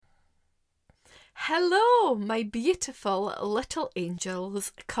Hello, my beautiful little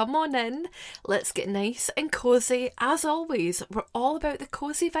angels. Come on in. Let's get nice and cosy. As always, we're all about the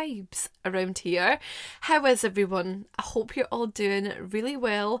cosy vibes around here. How is everyone? I hope you're all doing really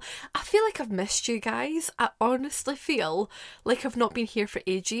well. I feel like I've missed you guys. I honestly feel like I've not been here for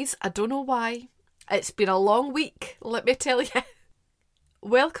ages. I don't know why. It's been a long week, let me tell you.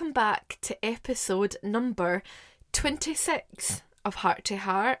 Welcome back to episode number 26 of Heart to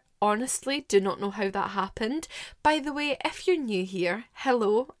Heart. Honestly, do not know how that happened. By the way, if you're new here,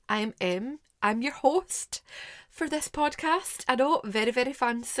 hello, I'm Em. I'm your host for this podcast. I know, very, very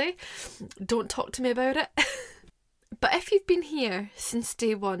fancy. Don't talk to me about it. But if you've been here since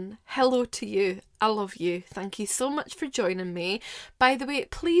day one, hello to you. I love you. Thank you so much for joining me. By the way,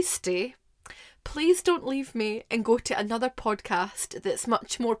 please stay. Please don't leave me and go to another podcast that's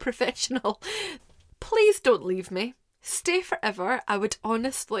much more professional. Please don't leave me. Stay forever. I would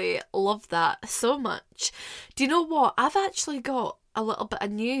honestly love that so much. Do you know what? I've actually got a little bit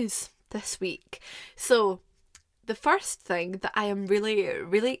of news this week. So, the first thing that I am really,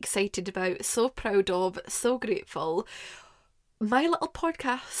 really excited about, so proud of, so grateful, my little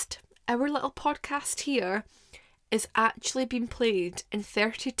podcast, our little podcast here, is actually being played in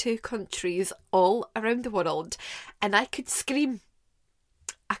 32 countries all around the world. And I could scream.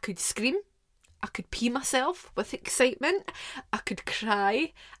 I could pee myself with excitement. I could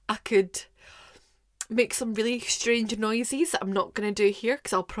cry. I could make some really strange noises that I'm not going to do here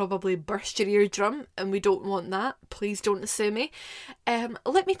because I'll probably burst your eardrum and we don't want that. Please don't sue me.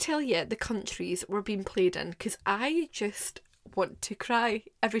 Let me tell you the countries we're being played in because I just want to cry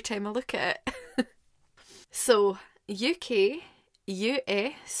every time I look at it. So, UK,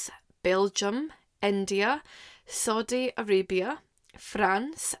 US, Belgium, India, Saudi Arabia,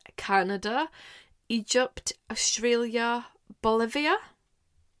 France, Canada, Egypt, Australia, Bolivia.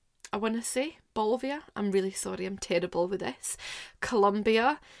 I want to say Bolivia. I'm really sorry, I'm terrible with this.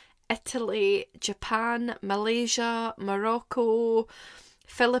 Colombia, Italy, Japan, Malaysia, Morocco,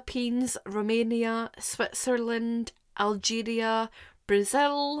 Philippines, Romania, Switzerland, Algeria,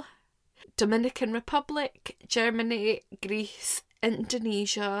 Brazil, Dominican Republic, Germany, Greece,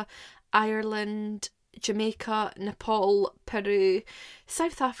 Indonesia, Ireland, Jamaica, Nepal, Peru,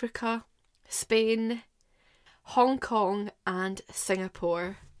 South Africa, Spain, Hong Kong and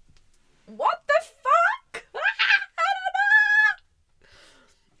Singapore. What the fuck? I don't know.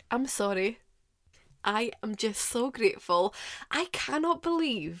 I'm sorry. I am just so grateful. I cannot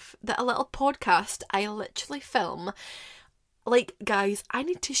believe that a little podcast I literally film. Like, guys, I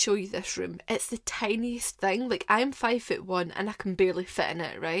need to show you this room. It's the tiniest thing. Like, I'm 5'1" and I can barely fit in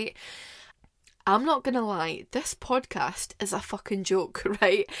it, right? I'm not gonna lie, this podcast is a fucking joke,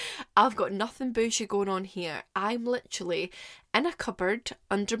 right? I've got nothing bougie going on here. I'm literally in a cupboard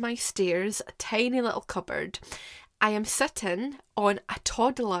under my stairs, a tiny little cupboard. I am sitting on a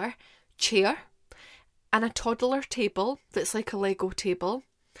toddler chair and a toddler table that's like a Lego table.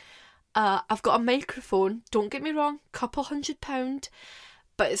 I've got a microphone, don't get me wrong, couple £100,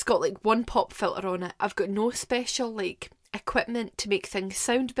 but it's got like one pop filter on it. I've got no special like equipment to make things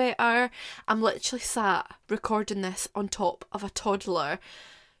sound better. I'm literally sat recording this on top of a toddler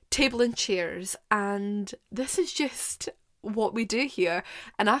table and chairs, and this is just what we do here.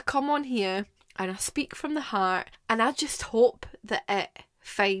 And I come on here and I speak from the heart, and I just hope that it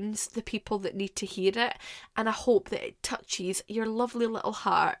finds the people that need to hear it, and I hope that it touches your lovely little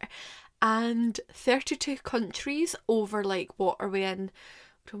heart. And 32 countries over, like, what are we in?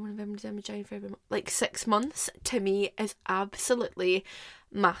 November, December, January, February, like 6 months, to me is absolutely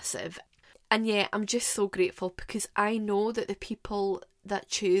massive. And yeah, I'm just so grateful because I know that the people that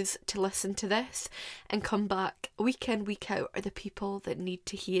choose to listen to this and come back week in, week out are the people that need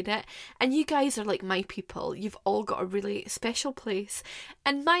to hear it. And you guys are like my people. You've all got a really special place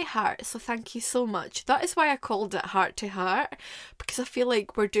in my heart, so thank you so much. That is why I called it Heart to Heart, because I feel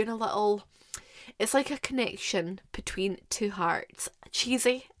like we're doing a little... It's like a connection between two hearts.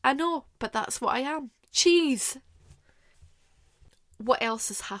 Cheesy, I know, but that's what I am. Cheese! What else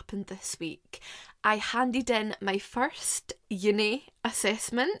has happened this week? I handed in my first uni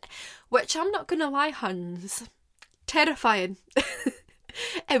assessment, which I'm not going to lie, huns, terrifying.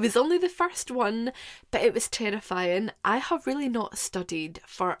 It was only the first one, but it was terrifying. I have really not studied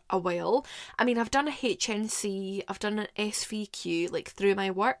for a while. I mean, I've done a HNC, I've done an SVQ, like, through my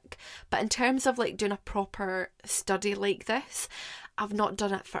work, but in terms of, like, doing a proper study like this, I've not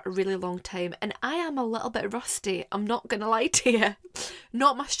done it for a really long time, and I am a little bit rusty, I'm not gonna lie to you.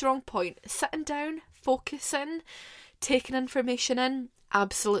 Not my strong point. Sitting down, focusing, taking information in,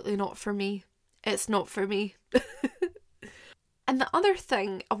 absolutely not for me. It's not for me. And the other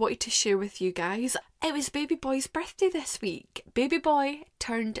thing I wanted to share with you guys, it was baby boy's birthday this week. Baby boy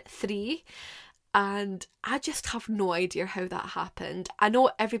turned 3. And I just have no idea how that happened. I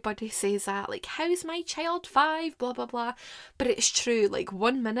know everybody says that, like, how's my child 5, blah, blah, blah. But it's true, like,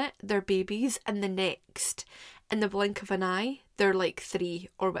 1 minute they're babies and the next, in the blink of an eye, they're like 3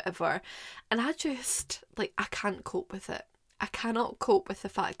 or whatever. And I just, like, I can't cope with it. I cannot cope with the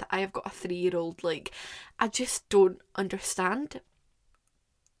fact that I have got a 3-year-old. Like, I just don't understand.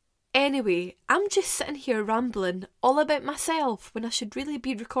 Anyway, I'm just sitting here rambling all about myself when I should really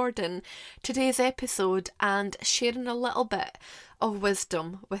be recording today's episode and sharing a little bit of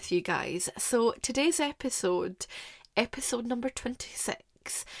wisdom with you guys. So today's episode number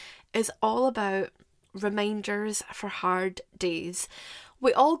 26, is all about reminders for hard days.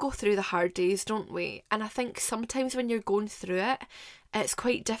 We all go through the hard days, don't we? And I think sometimes when you're going through it, it's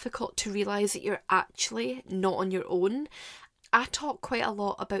quite difficult to realise that you're actually not on your own. I talk quite a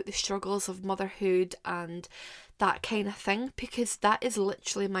lot about the struggles of motherhood and that kind of thing because that is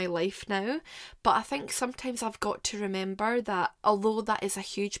literally my life now. But I think sometimes I've got to remember that although that is a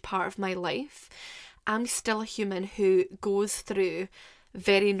huge part of my life, I'm still a human who goes through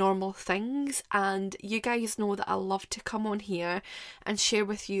very normal things. And you guys know that I love to come on here and share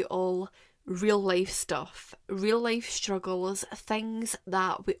with you all real life stuff, real life struggles, things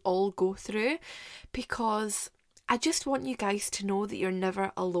that we all go through, because I just want you guys to know that you're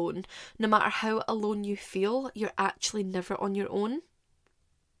never alone. No matter how alone you feel, you're actually never on your own.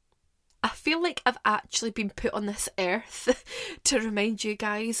 I feel like I've actually been put on this earth to remind you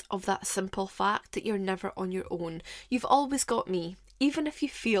guys of that simple fact that you're never on your own. You've always got me. Even if you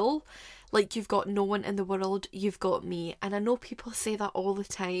feel like you've got no one in the world, you've got me. And I know people say that all the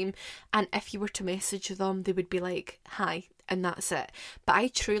time, and if you were to message them, they would be like, hi, and that's it. But I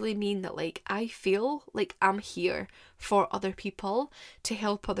truly mean that, like, I feel like I'm here for other people, to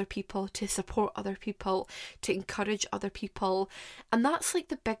help other people, to support other people, to encourage other people. And that's like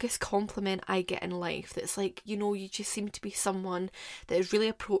the biggest compliment I get in life. That's like, you know, you just seem to be someone that is really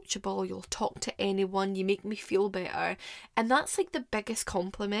approachable, you'll talk to anyone, you make me feel better. And that's like the biggest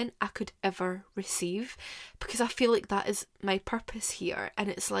compliment I could ever receive, because I feel like that is my purpose here. And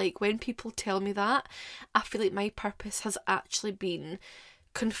it's like when people tell me that, I feel like my purpose has actually been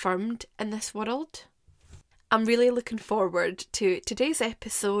confirmed in this world. I'm really looking forward to today's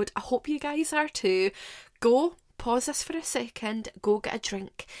episode. I hope you guys are too. Go, pause this for a second, go get a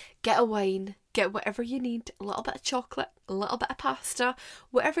drink, get a wine, get whatever you need, a little bit of chocolate, a little bit of pasta,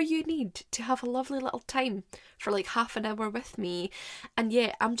 whatever you need to have a lovely little time for like half an hour with me. And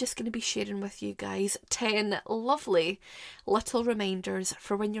yeah, I'm just going to be sharing with you guys 10 lovely little reminders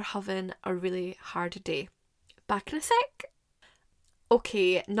for when you're having a really hard day. Back in a sec.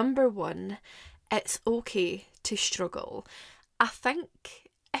 Okay, number 1. It's okay to struggle. I think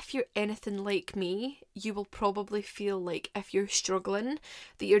if you're anything like me, you will probably feel like if you're struggling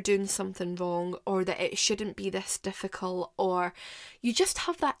that you're doing something wrong, or that it shouldn't be this difficult, or you just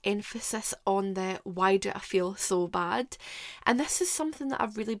have that emphasis on the why do I feel so bad. And this is something that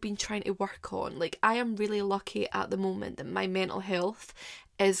I've really been trying to work on. Like, I am really lucky at the moment that my mental health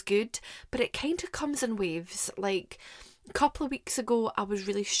is good, but it kind of comes in waves. Like, a couple of weeks ago, I was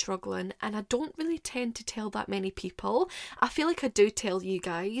really struggling, and I don't really tend to tell that many people. I feel like I do tell you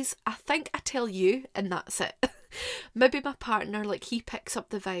guys. I think I tell you, and that's it. Maybe my partner, like, he picks up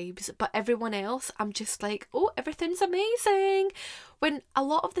the vibes, but everyone else, I'm just like, oh, everything's amazing. When a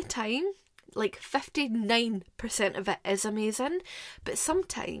lot of the time, like 59% of it is amazing, but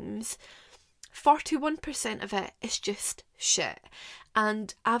sometimes 41% of it is just shit.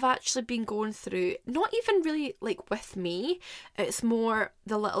 And I've actually been going through, not even really like with me, it's more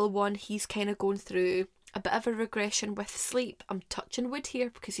the little one, he's kind of going through a bit of a regression with sleep. I'm touching wood here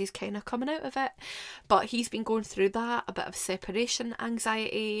because he's kind of coming out of it, but he's been going through that, a bit of separation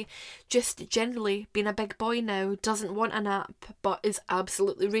anxiety, just generally being a big boy now, doesn't want a nap, but is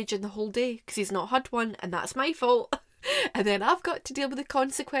absolutely raging the whole day because he's not had one, and that's my fault. And then I've got to deal with the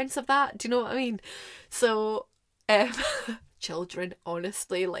consequence of that. Do you know what I mean? So, children,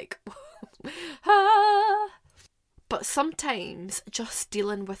 honestly, like, But sometimes just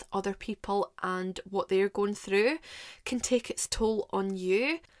dealing with other people and what they're going through can take its toll on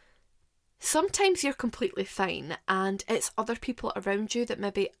you. Sometimes you're completely fine and it's other people around you that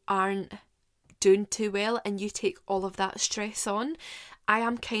maybe aren't doing too well and you take all of that stress on. I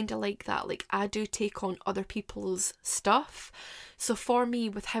am kind of like that. Like, I do take on other people's stuff. So for me,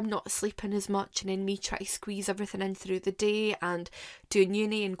 with him not sleeping as much and then me try to squeeze everything in through the day and doing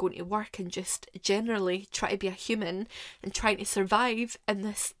uni and going to work and just generally try to be a human and trying to survive in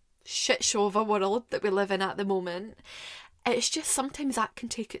this shit show of a world that we live in at the moment, it's just sometimes that can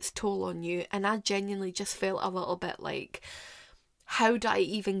take its toll on you, and I genuinely just felt a little bit like, how do I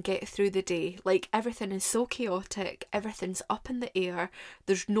even get through the day? Like, everything is so chaotic, everything's up in the air,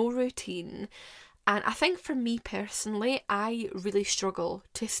 there's no routine. And I think for me personally, I really struggle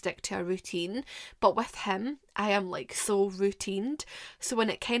to stick to a routine. But with him, I am like so routined. So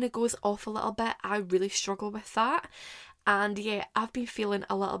when it kind of goes off a little bit, I really struggle with that. And yeah, I've been feeling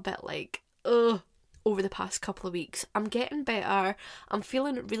a little bit like, ugh, over the past couple of weeks. I'm getting better. I'm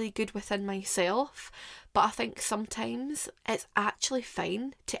feeling really good within myself. But I think sometimes it's actually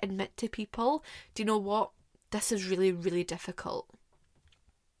fine to admit to people, do you know what? This is really, really difficult.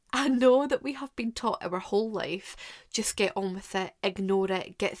 I know that we have been taught our whole life, just get on with it, ignore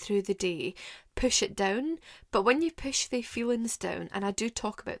it, get through the day, push it down. But when you push the feelings down, and I do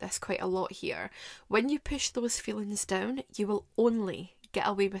talk about this quite a lot here, when you push those feelings down, you will only get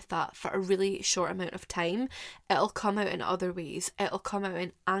away with that for a really short amount of time. It'll come out in other ways. It'll come out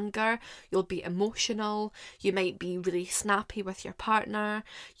in anger. You'll be emotional. You might be really snappy with your partner.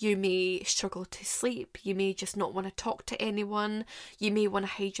 You may struggle to sleep. You may just not want to talk to anyone. You may want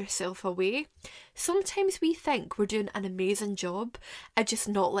to hide yourself away. Sometimes we think we're doing an amazing job at just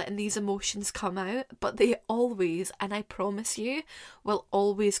not letting these emotions come out, but they always, and I promise you, will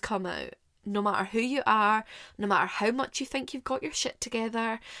always come out. No matter who you are, no matter how much you think you've got your shit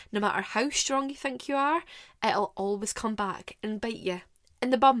together, no matter how strong you think you are, it'll always come back and bite you in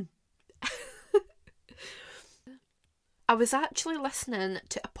the bum. I was actually listening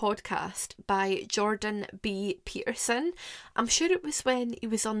to a podcast by Jordan B. Peterson. I'm sure it was when he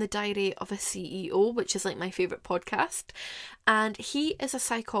was on the Diary of a CEO, which is like my favourite podcast. And he is a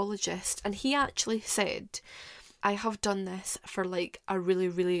psychologist, and he actually said, I have done this for like a really,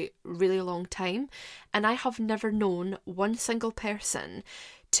 really, really long time, and I have never known one single person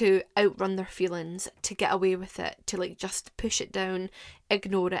to outrun their feelings, to get away with it, to like just push it down,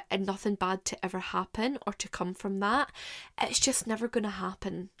 ignore it, and nothing bad to ever happen or to come from that. It's just never going to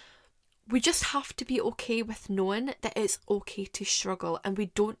happen. We just have to be okay with knowing that it's okay to struggle, and we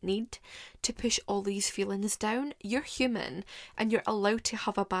don't need to push all these feelings down. You're human and you're allowed to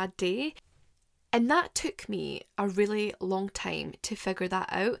have a bad day. And that took me a really long time to figure that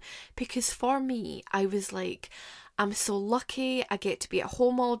out, because for me, I was like, I'm so lucky, I get to be at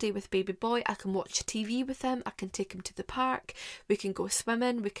home all day with baby boy, I can watch TV with him, I can take him to the park, we can go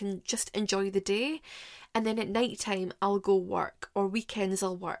swimming, we can just enjoy the day. And then at night time, I'll go work, or weekends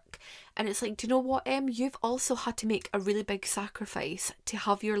I'll work. And it's like, do you know what, Em? You've also had to make a really big sacrifice to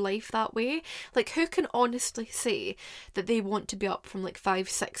have your life that way. Like, who can honestly say that they want to be up from like 5,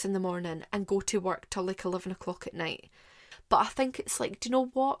 6 in the morning and go to work till like 11 o'clock at night? But I think it's like, do you know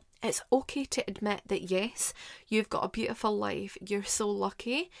what? It's okay to admit that yes, you've got a beautiful life, you're so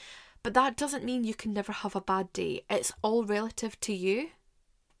lucky, but that doesn't mean you can never have a bad day. It's all relative to you.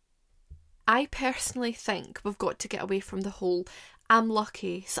 I personally think we've got to get away from the whole, I'm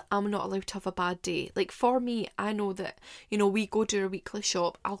lucky, so I'm not allowed to have a bad day. Like, for me, I know that, you know, we go do our weekly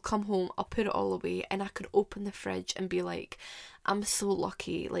shop, I'll come home, I'll put it all away, and I could open the fridge and be like, I'm so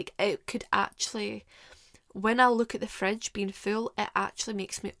lucky. Like, it could actually, when I look at the fridge being full, it actually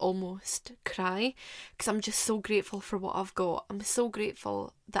makes me almost cry, because I'm just so grateful for what I've got. I'm so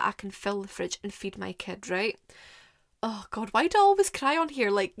grateful that I can fill the fridge and feed my kid, right? Oh God, why do I always cry on here?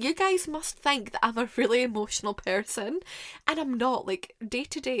 Like, you guys must think that I'm a really emotional person, and I'm not. Like, day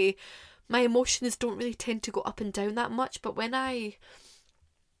to day, my emotions don't really tend to go up and down that much, but when I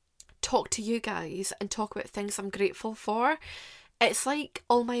talk to you guys and talk about things I'm grateful for, it's like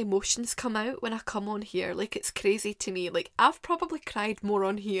all my emotions come out when I come on here. Like, it's crazy to me. Like, I've probably cried more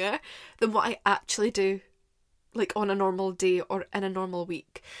on here than what I actually do, like, on a normal day or in a normal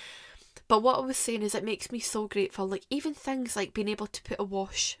week. But what I was saying is, it makes me so grateful. Like, even things like being able to put a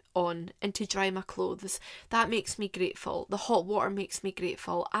wash on and to dry my clothes, that makes me grateful. The hot water makes me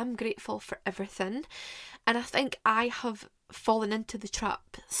grateful. I'm grateful for everything. And I think I have fallen into the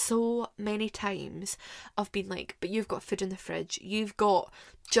trap so many times of being like, but you've got food in the fridge, you've got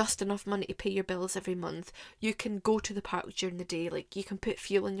just enough money to pay your bills every month, you can go to the park during the day, like you can put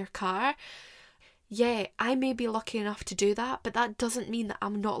fuel in your car. Yeah, I may be lucky enough to do that, but that doesn't mean that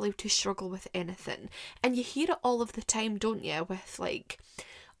I'm not allowed to struggle with anything. And you hear it all of the time, don't you, with like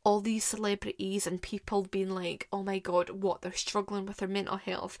all these celebrities and people being like, oh my God, what, they're struggling with their mental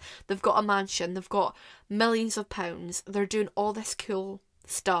health. They've got a mansion, they've got millions of pounds, they're doing all this cool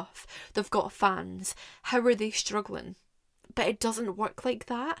stuff, they've got fans. How are they struggling? But it doesn't work like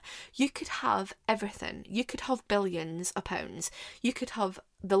that. You could have everything. You could have billions of pounds. You could have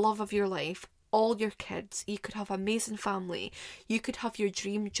the love of your life, all your kids, you could have an amazing family, you could have your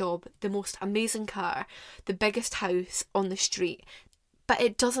dream job, the most amazing car, the biggest house on the street. But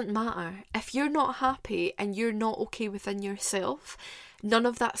it doesn't matter. If you're not happy and you're not okay within yourself, none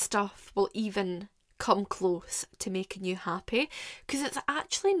of that stuff will even come close to making you happy, because it's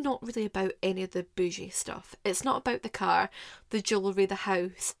actually not really about any of the bougie stuff. It's not about the car, the jewellery, the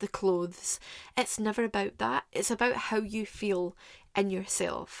house, the clothes. It's never about that. It's about how you feel in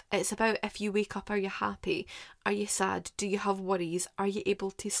yourself. It's about if you wake up, are you happy? Are you sad? Do you have worries? Are you able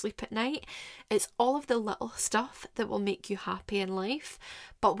to sleep at night? It's all of the little stuff that will make you happy in life,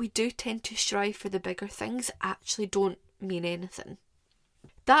 but we do tend to strive for the bigger things that actually don't mean anything.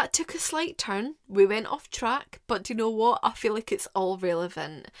 That took a slight turn. We went off track, but do you know what? I feel like it's all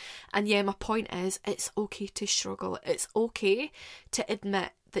relevant. And yeah, my point is, it's okay to struggle. It's okay to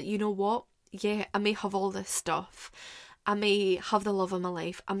admit that, you know what? Yeah, I may have all this stuff. I may have the love of my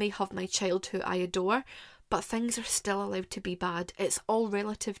life. I may have my child who I adore, but things are still allowed to be bad. It's all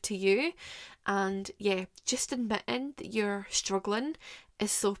relative to you. And yeah, just admitting that you're struggling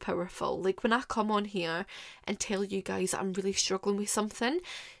is so powerful. Like when I come on here and tell you guys that I'm really struggling with something,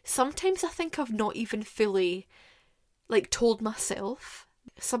 sometimes I think I've not even fully told myself.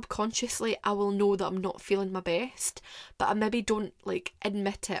 Subconsciously I will know that I'm not feeling my best, but I maybe don't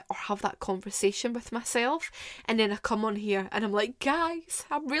admit it or have that conversation with myself, and then I come on here and I'm like, guys,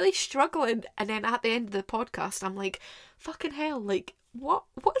 I'm really struggling, and then at the end of the podcast I'm like, fucking hell,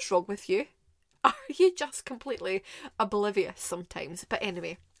 what's wrong with you? Are you just completely oblivious sometimes? But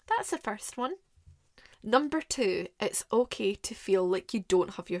anyway, that's the first one. Number 2, it's okay to feel like you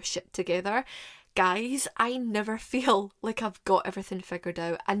don't have your shit together. Guys, I never feel like I've got everything figured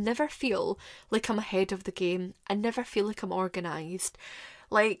out. I never feel like I'm ahead of the game. I never feel like I'm organised.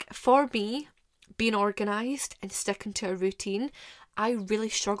 For me, being organised and sticking to a routine, I really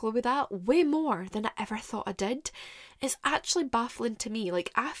struggle with that way more than I ever thought I did. It's actually baffling to me.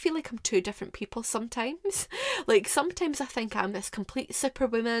 I feel like I'm two different people sometimes. Sometimes I think I'm this complete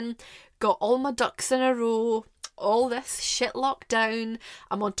superwoman, got all my ducks in a row, all this shit locked down,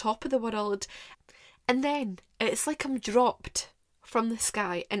 I'm on top of the world. And then it's like I'm dropped from the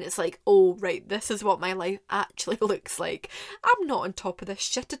sky and it's like, oh right, this is what my life actually looks like. I'm not on top of this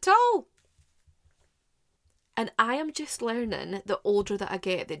shit at all. And I am just learning the older that I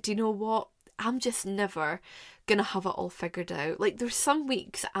get that, do you know what? I'm just never gonna have it all figured out. There's some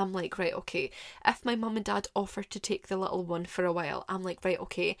weeks I'm like, right, okay, if my mum and dad offer to take the little one for a while, I'm like, right,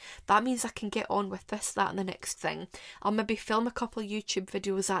 okay, that means I can get on with this, that and the next thing. I'll maybe film a couple of YouTube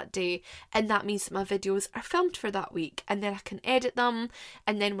videos that day, and that means that my videos are filmed for that week, and then I can edit them,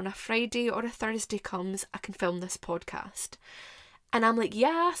 and then when a Friday or a Thursday comes, I can film this podcast. And I'm like,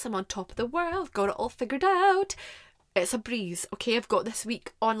 yes, I'm on top of the world, got it all figured out. It's a breeze, okay, I've got this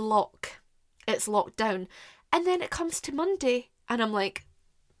week on lock. It's locked down. And then it comes to Monday and I'm like,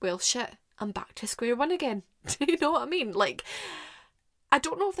 well shit, I'm back to square one again. Do you know what I mean? I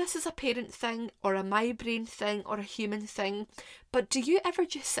don't know if this is a parent thing or a my brain thing or a human thing, but do you ever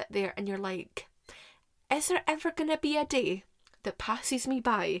just sit there and you're like, is there ever going to be a day that passes me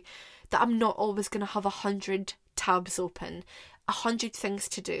by that I'm not always going to have 100 tabs open, 100 things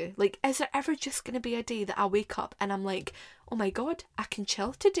to do? Is there ever just going to be a day that I wake up and I'm like, oh my god, I can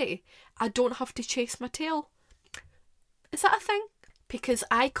chill today. I don't have to chase my tail. Is that a thing? Because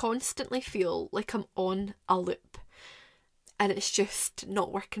I constantly feel like I'm on a loop and it's just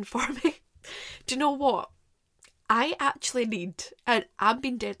not working for me. Do you know what? I actually need, and I'm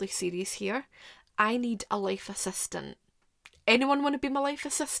being deadly serious here, I need a life assistant. Anyone want to be my life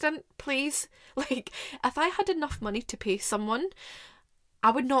assistant, please? If I had enough money to pay someone,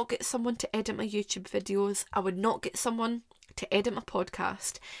 I would not get someone to edit my YouTube videos. I would not get someone to edit my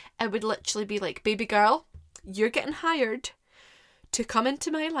podcast. It would literally be like, baby girl, you're getting hired to come into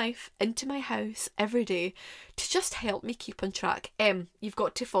my life, into my house every day to just help me keep on track. You've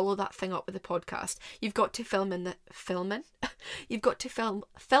got to follow that thing up with the podcast. You've got to You've got to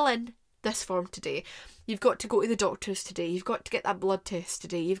fill in this form today. You've got to go to the doctors today. You've got to get that blood test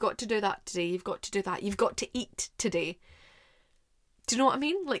today. You've got to do that today. You've got to do that. You've got to eat today. Do you know what I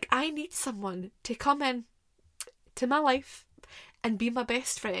mean? I need someone to come in to my life and be my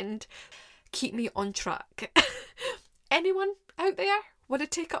best friend, keep me on track. Anyone out there want to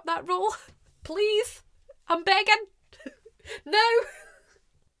take up that role? Please, I'm begging. No.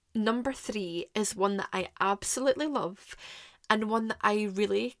 Number 3 is one that I absolutely love, and one that I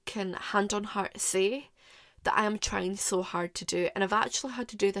really can hand on heart say that I am trying so hard to do, and I've actually had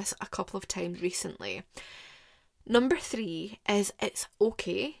to do this a couple of times recently. Number 3 is it's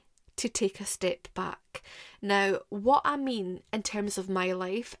okay to take a step back. Now, what I mean in terms of my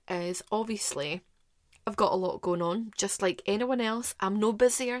life is obviously I've got a lot going on, just like anyone else. I'm no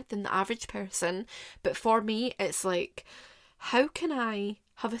busier than the average person, but for me, it's like, how can I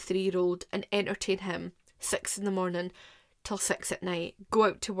have a 3-year-old and entertain him 6 in the morning till 6 at night, go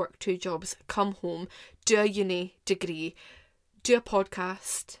out to work 2 jobs, come home, do a uni degree, do a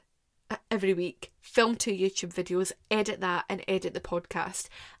podcast every week, film 2 YouTube videos, edit that and edit the podcast,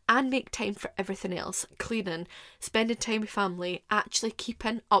 and make time for everything else, cleaning, spending time with family, actually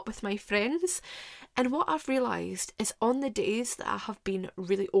keeping up with my friends. And what I've realised is on the days that I have been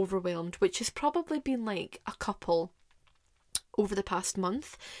really overwhelmed, which has probably been like a couple over the past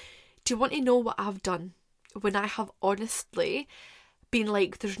month, do you want to know what I've done when I have honestly been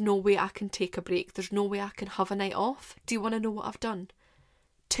like, there's no way I can take a break, there's no way I can have a night off? Do you want to know what I've done?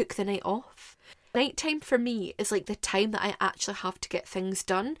 Took the night off. Nighttime for me is like the time that I actually have to get things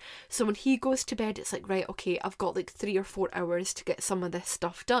done. So when he goes to bed, it's like, right, okay, I've got like 3 or 4 hours to get some of this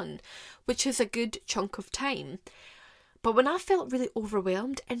stuff done, which is a good chunk of time. But when I felt really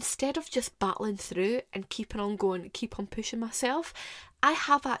overwhelmed, instead of just battling through and keeping on going, keep on pushing myself, I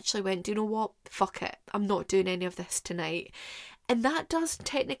have actually went, do you know what? Fuck it. I'm not doing any of this tonight. And that does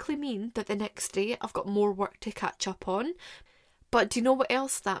technically mean that the next day I've got more work to catch up on. But do you know what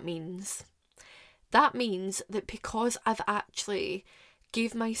else that means? That means that because I've actually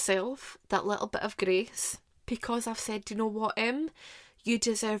gave myself that little bit of grace, because I've said, do you know what, Em? You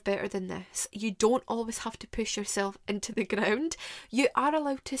deserve better than this. You don't always have to push yourself into the ground. You are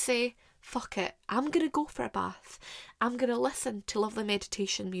allowed to say, fuck it, I'm going to go for a bath. I'm going to listen to lovely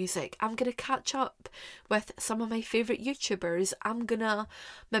meditation music. I'm going to catch up with some of my favourite YouTubers. I'm going to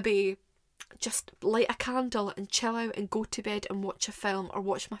maybe just light a candle and chill out and go to bed and watch a film or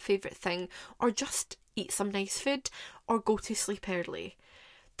watch my favourite thing or just eat some nice food or go to sleep early.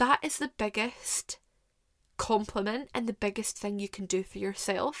 That is the biggest compliment and the biggest thing you can do for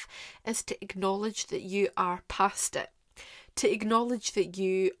yourself, is to acknowledge that you are past it, to acknowledge that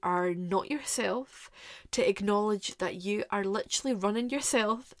you are not yourself, to acknowledge that you are literally running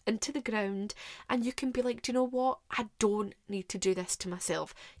yourself into the ground, and you can be like, do you know what, I don't need to do this to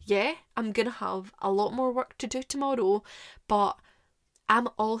myself. Yeah, I'm gonna have a lot more work to do tomorrow, but I'm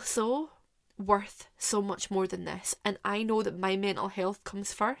also worth so much more than this, and I know that my mental health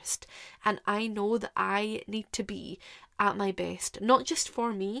comes first, and I know that I need to be at my best, not just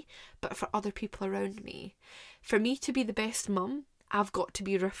for me but for other people around me. For me to be the best mum, I've got to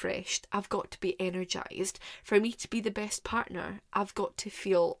be refreshed, I've got to be energised. For me to be the best partner, I've got to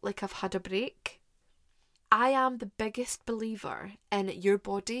feel like I've had a break. I am the biggest believer in your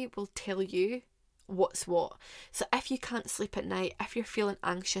body will tell you what's what. So if you can't sleep at night, if you're feeling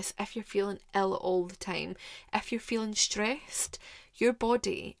anxious, if you're feeling ill all the time, if you're feeling stressed, your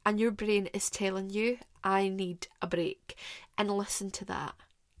body and your brain is telling you, I need a break. And listen to that.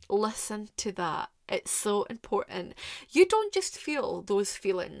 Listen to that. It's so important. You don't just feel those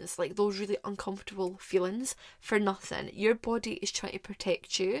feelings, like those really uncomfortable feelings, for nothing. Your body is trying to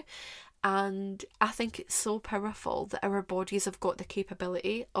protect you. And I think it's so powerful that our bodies have got the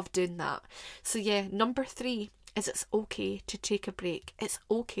capability of doing that. So yeah, number 3 is it's okay to take a break. It's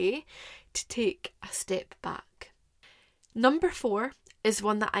okay to take a step back. Number 4 is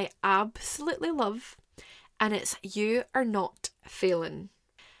one that I absolutely love, and it's you are not failing.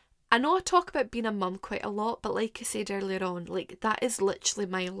 I know I talk about being a mum quite a lot, but like I said earlier on, like that is literally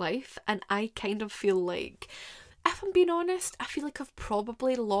my life, and I kind of feel like, if I'm being honest, I feel like I've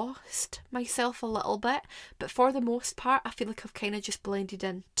probably lost myself a little bit, but for the most part, I feel like I've kind of just blended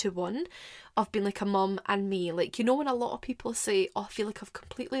into one of being like a mum and me. Like, you know, when a lot of people say, oh, I feel like I've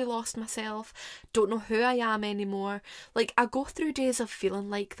completely lost myself, don't know who I am anymore. Like, I go through days of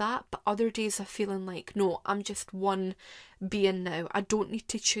feeling like that, but other days of feeling like, no, I'm just one being now. I don't need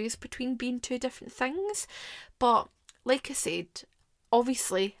to choose between being 2 different things. But like I said,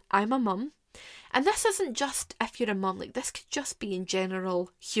 obviously, I'm a mum. And this isn't just if you're a mum, like this could just be in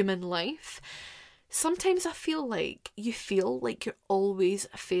general human life. Sometimes I feel like you feel like you're always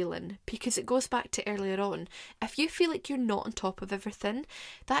failing, because it goes back to earlier on. If you feel like you're not on top of everything,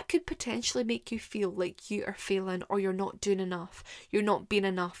 that could potentially make you feel like you are failing, or you're not doing enough, you're not being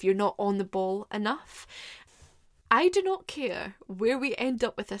enough, you're not on the ball enough. I do not care where we end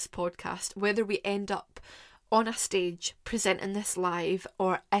up with this podcast, whether we end up on a stage presenting this live,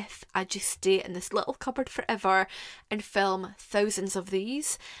 or if I just stay in this little cupboard forever and film thousands of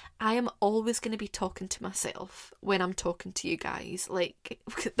these, I am always going to be talking to myself when I'm talking to you guys. Like,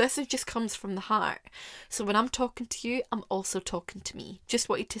 this just comes from the heart. So when I'm talking to you, I'm also talking to me. Just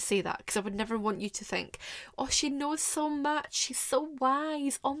wanted to say that, because I would never want you to think, oh, she knows so much, she's so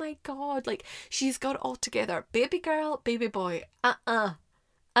wise, oh my god, like, she's got it all together. Baby girl, baby boy,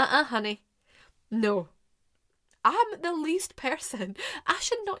 honey, no. I'm the least person. I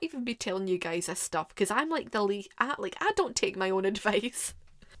should not even be telling you guys this stuff, because I'm like the least. I don't take my own advice.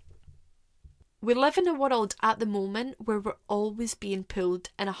 We live in a world at the moment where we're always being pulled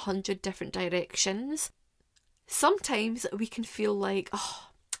in 100 different directions. Sometimes we can feel like, oh,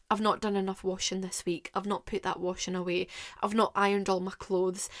 I've not done enough washing this week. I've not put that washing away. I've not ironed all my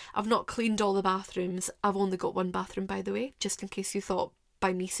clothes. I've not cleaned all the bathrooms. I've only got one bathroom, by the way, just in case you thought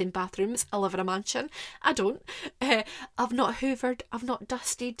by me saying bathrooms, I live in a mansion. I don't. I've not hoovered. I've not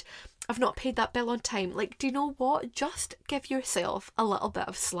dusted. I've not paid that bill on time. Like, do you know what? Just give yourself a little bit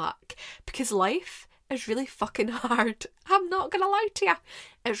of slack, because life is really fucking hard. I'm not gonna lie to you.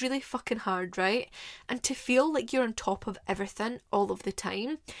 It's really fucking hard, right? And to feel like you're on top of everything all of the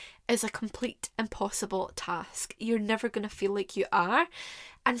time is a complete impossible task. You're never gonna feel like you are.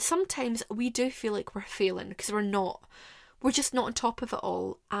 And sometimes we do feel like we're failing, because we're not. We're just not on top of it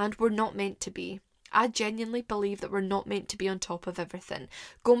all, and we're not meant to be. I genuinely believe that we're not meant to be on top of everything.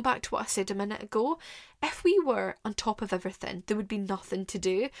 Going back to what I said a minute ago, if we were on top of everything, there would be nothing to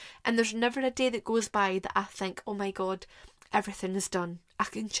do, and there's never a day that goes by that I think, oh my god, everything is done, I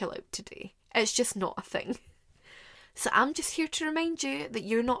can chill out today. It's just not a thing. So I'm just here to remind you that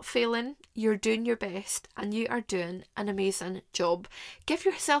you're not failing, you're doing your best, and you are doing an amazing job. Give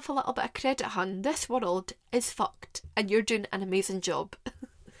yourself a little bit of credit, hun. This world is fucked, and you're doing an amazing job.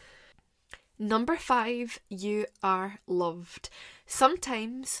 Number 5, you are loved.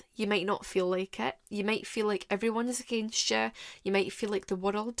 Sometimes you might not feel like it. You might feel like everyone is against you. You might feel like the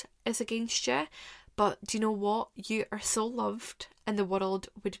world is against you. But do you know what? You are so loved, and the world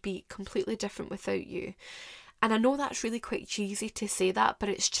would be completely different without you. And I know that's really quite cheesy to say that, but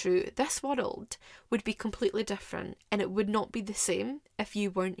it's true. This world would be completely different, and it would not be the same if you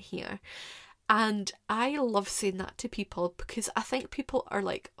weren't here. And I love saying that to people, because I think people are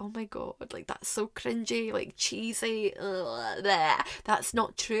like, oh my god, like, that's so cringy, like, cheesy, bleh. That's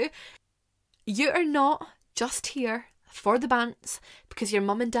not true. You are not just here for the bants because your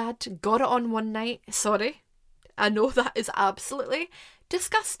mum and dad got it on one night. Sorry, I know that is absolutely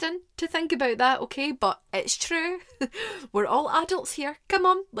disgusting to think about that, okay, but it's true. We're all adults here, come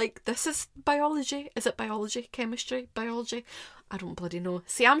on, like, this is biology. Is it biology? Chemistry? Biology? I don't bloody know.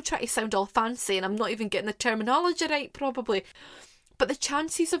 See, I'm trying to sound all fancy and I'm not even getting the terminology right, probably. But the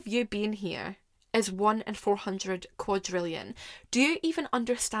chances of you being here is 1 in 400 quadrillion. Do you even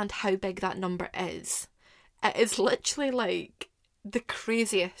understand how big that number is? It is literally like the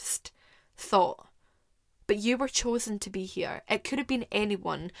craziest thought. But you were chosen to be here. It could have been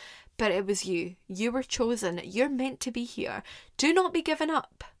anyone, but it was you. You were chosen. You're meant to be here. Do not be giving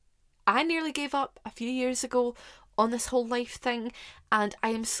up. I nearly gave up a few years ago on this whole life thing, and I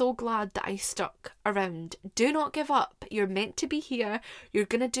am so glad that I stuck around. Do not give up. You're meant to be here. You're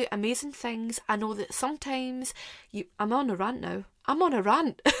going to do amazing things. I know that sometimes I'm on a rant now. I'm on a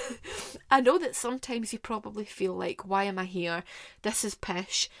rant. I know that sometimes you probably feel like, why am I here? This is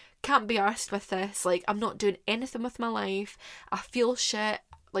pish. Can't be arsed with this. Like, I'm not doing anything with my life. I feel shit.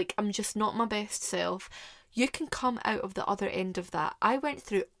 Like, I'm just not my best self. You can come out of the other end of that. I went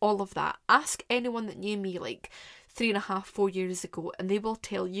through all of that. Ask anyone that knew me like 3.5, 4 years ago, and they will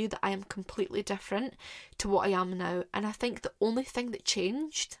tell you that I am completely different to what I am now. And I think the only thing that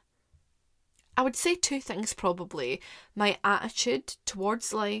changed, I would say 2 things probably. My attitude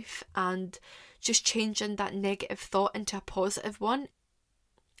towards life, and just changing that negative thought into a positive one.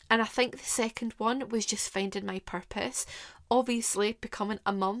 And I think the second one was just finding my purpose. Obviously, becoming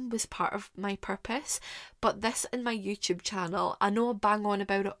a mum was part of my purpose, but this in my YouTube channel, I know I bang on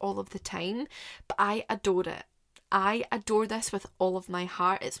about it all of the time, but I adore it. I adore this with all of my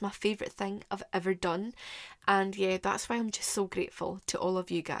heart. It's my favourite thing I've ever done. And yeah, that's why I'm just so grateful to all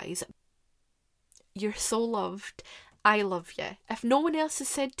of you guys. You're so loved. I love you. If no one else has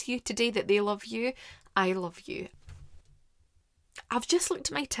said to you today that they love you, I love you. I've just looked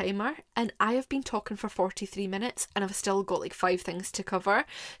at my timer and I have been talking for 43 minutes and I've still got like 5 things to cover.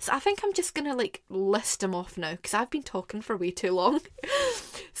 So I think I'm just going to like list them off now because I've been talking for way too long.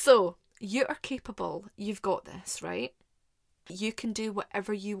 So, you are capable. You've got this, right? You can do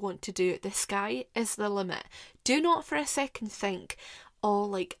whatever you want to do. The sky is the limit. Do not for a second think, oh,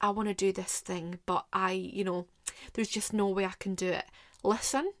 like, I want to do this thing, but there's just no way I can do it.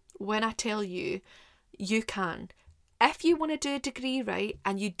 Listen, when I tell you, you can. If you want to do a degree, right,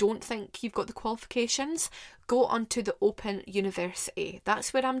 and you don't think you've got the qualifications, go onto the Open University.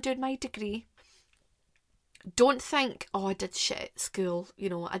 That's where I'm doing my degree. Don't think, oh, I did shit at school,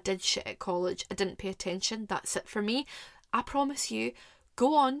 I did shit at college, I didn't pay attention, that's it for me. I promise you,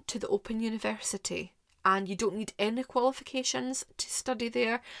 go on to the Open University, and you don't need any qualifications to study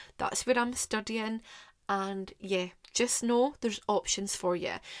there. That's where I'm studying, and yeah, just know there's options for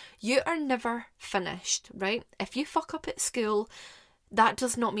you. You are never finished, right? If you fuck up at school, that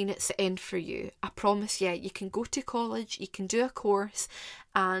does not mean it's the end for you. I promise you, you can go to college, you can do a course,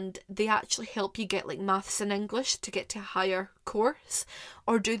 and they actually help you get like maths and English to get to a higher course,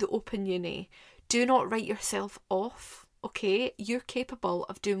 or do the Open Uni. Do not write yourself off, okay? You're capable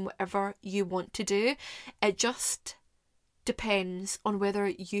of doing whatever you want to do. It just depends on whether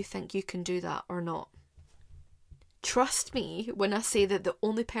you think you can do that or not. Trust me when I say that the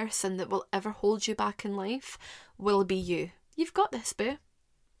only person that will ever hold you back in life will be you. You've got this, boo.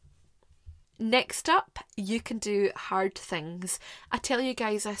 Next up, you can do hard things. I tell you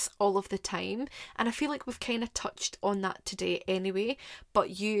guys this all of the time, and I feel like we've kind of touched on that today anyway,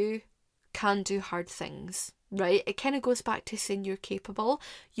 but you can do hard things, right? It kind of goes back to saying you're capable.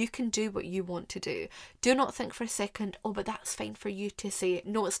 You can do what you want to do. Do not think for a second, oh, but that's fine for you to say.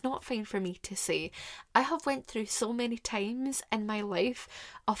 No, it's not fine for me to say. I have went through so many times in my life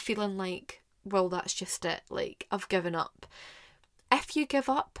of feeling like, well, that's just it. Like, I've given up. If you give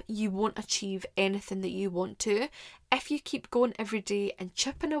up, you won't achieve anything that you want to. If you keep going every day and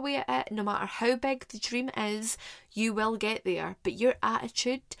chipping away at it, no matter how big the dream is, you will get there. But your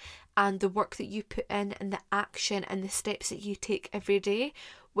attitude and the work that you put in and the action and the steps that you take every day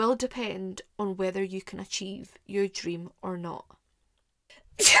will depend on whether you can achieve your dream or not.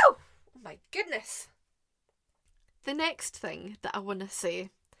 Oh my goodness. The next thing that I want to say,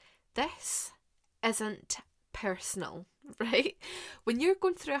 this isn't personal, right? When you're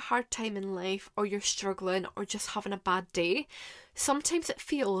going through a hard time in life, or you're struggling, or just having a bad day, sometimes it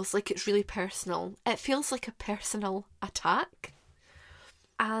feels like it's really personal. It feels like a personal attack.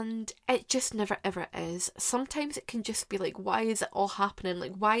 And it just never ever is. Sometimes it can just be like, why is it all happening?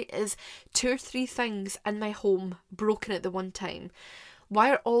 Like, why is 2 or 3 things in my home broken at the one time?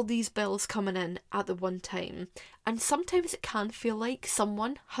 Why are all these bills coming in at the one time? And sometimes it can feel like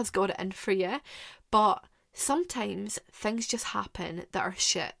someone has got it in for you, but sometimes things just happen that are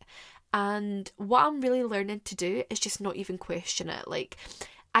shit. And what I'm really learning to do is just not even question it. Like,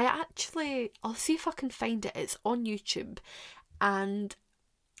 I'll see if I can find it. It's on YouTube, and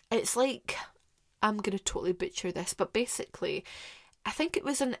it's like, I'm going to totally butcher this, but basically, I think it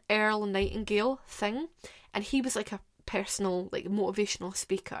was an Earl Nightingale thing, and he was like a personal, like, motivational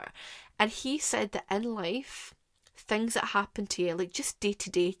speaker, and he said that in life, things that happen to you, like just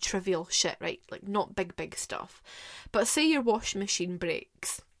day-to-day trivial shit, right, like not big stuff, but say your washing machine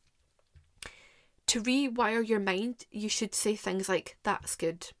breaks, to rewire your mind, you should say things like, that's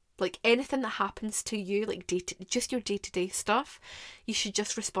good. Like, anything that happens to you, like just your day-to-day stuff, you should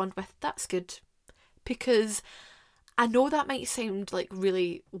just respond with, that's good. Because I know that might sound like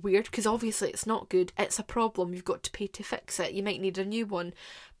really weird, because obviously it's not good. It's a problem. You've got to pay to fix it. You might need a new one.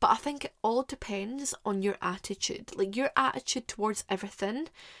 But I think it all depends on your attitude. Like, your attitude towards everything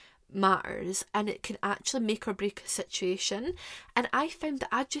matters, and it can actually make or break a situation. And I found that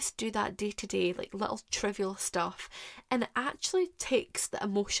I just do that day to day, like little trivial stuff, and it actually takes the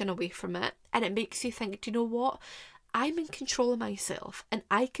emotion away from it, and it makes you think, do you know what? I'm in control of myself, and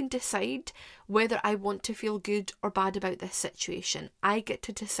I can decide whether I want to feel good or bad about this situation. I get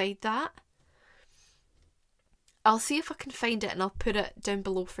to decide that. I'll see if I can find it, and I'll put it down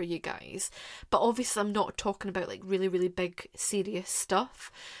below for you guys. But obviously I'm not talking about like really, really big, serious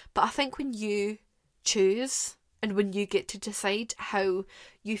stuff. But I think when you choose and when you get to decide how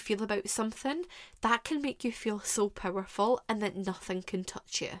you feel about something, that can make you feel so powerful, and that nothing can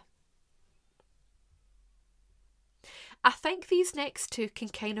touch you. I think these next 2 can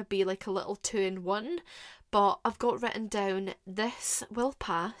kind of be like a little 2-in-1, but I've got written down, this will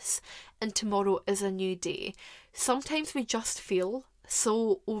pass and tomorrow is a new day. Sometimes we just feel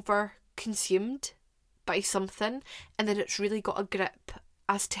so over-consumed by something, and then it's really got a grip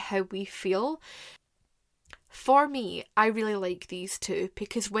as to how we feel. For me, I really like these 2,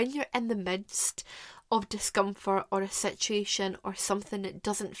 because when you're in the midst of discomfort or a situation or something that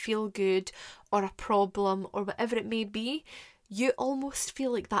doesn't feel good, or a problem or whatever it may be, you almost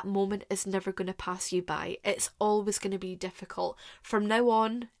feel like that moment is never going to pass you by. It's always going to be difficult. From now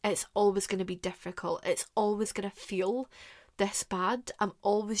on, it's always going to be difficult. It's always going to feel this bad, I'm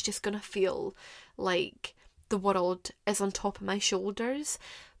always just going to feel like the world is on top of my shoulders.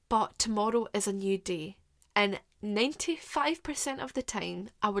 But tomorrow is a new day. And 95% of the time,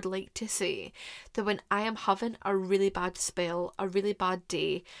 I would like to say that when I am having a really bad spell, a really bad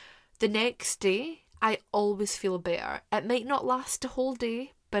day, the next day, I always feel better. It might not last a whole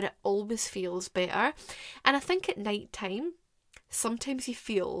day, but it always feels better. And I think at night time, sometimes you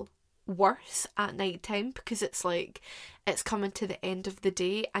feel worse at night time because it's like it's coming to the end of the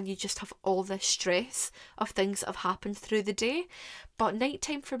day and you just have all this stress of things that have happened through the day. But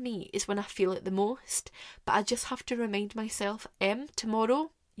nighttime for me is when I feel it the most. But I just have to remind myself,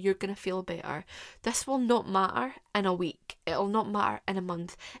 tomorrow you're going to feel better. This will not matter in a week. It'll not matter in a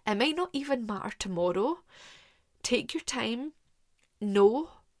month. It might not even matter tomorrow. Take your time.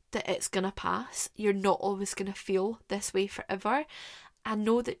 Know that it's going to pass. You're not always going to feel this way forever. And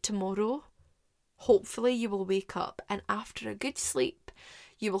know that tomorrow, hopefully you will wake up and after a good sleep,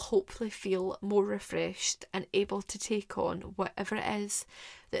 you will hopefully feel more refreshed and able to take on whatever it is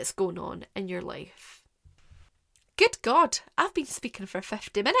that's going on in your life. Good God, I've been speaking for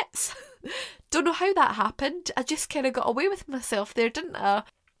 50 minutes. Don't know how that happened. I just kind of got away with myself there, didn't I?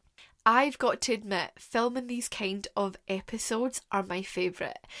 I've got to admit, filming these kind of episodes are my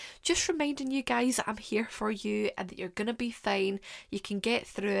favourite. Just reminding you guys that I'm here for you and that you're going to be fine, you can get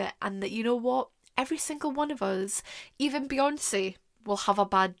through it, and that you know what? Every single one of us, even Beyonce, will have a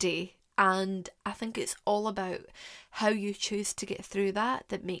bad day. And I think it's all about how you choose to get through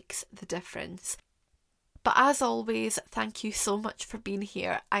that makes the difference. But as always, thank you so much for being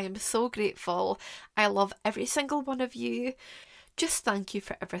here. I am so grateful. I love every single one of you. Just thank you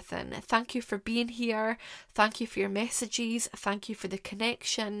for everything. Thank you for being here. Thank you for your messages. Thank you for the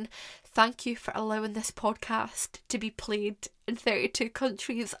connection. Thank you for allowing this podcast to be played in 32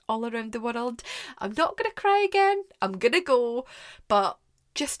 countries all around the world. I'm not going to cry again. I'm going to go. But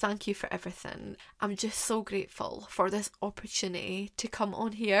just thank you for everything. I'm just so grateful for this opportunity to come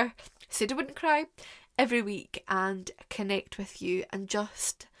on here, said I wouldn't cry, every week and connect with you and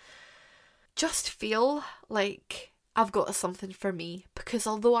just feel like I've got something for me. Because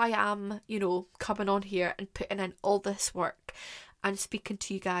although I am, coming on here and putting in all this work and speaking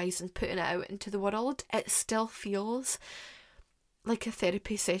to you guys and putting it out into the world, it still feels like a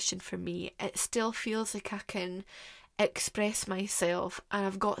therapy session for me. It still feels like I can express myself and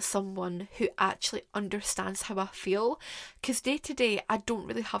I've got someone who actually understands how I feel. Because day to day, I don't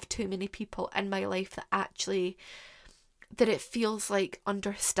really have too many people in my life that it feels like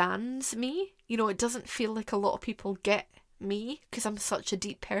understands me. It doesn't feel like a lot of people get me because I'm such a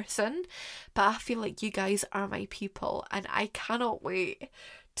deep person, but I feel like you guys are my people and I cannot wait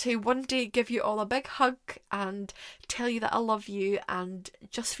to one day give you all a big hug and tell you that I love you, and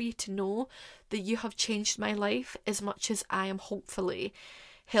just for you to know that you have changed my life as much as I am hopefully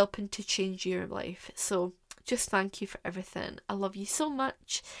helping to change your life. So just thank you for everything. I love you so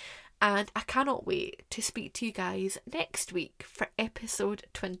much. And I cannot wait to speak to you guys next week for episode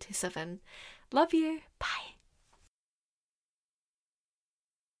 27. Love you. Bye.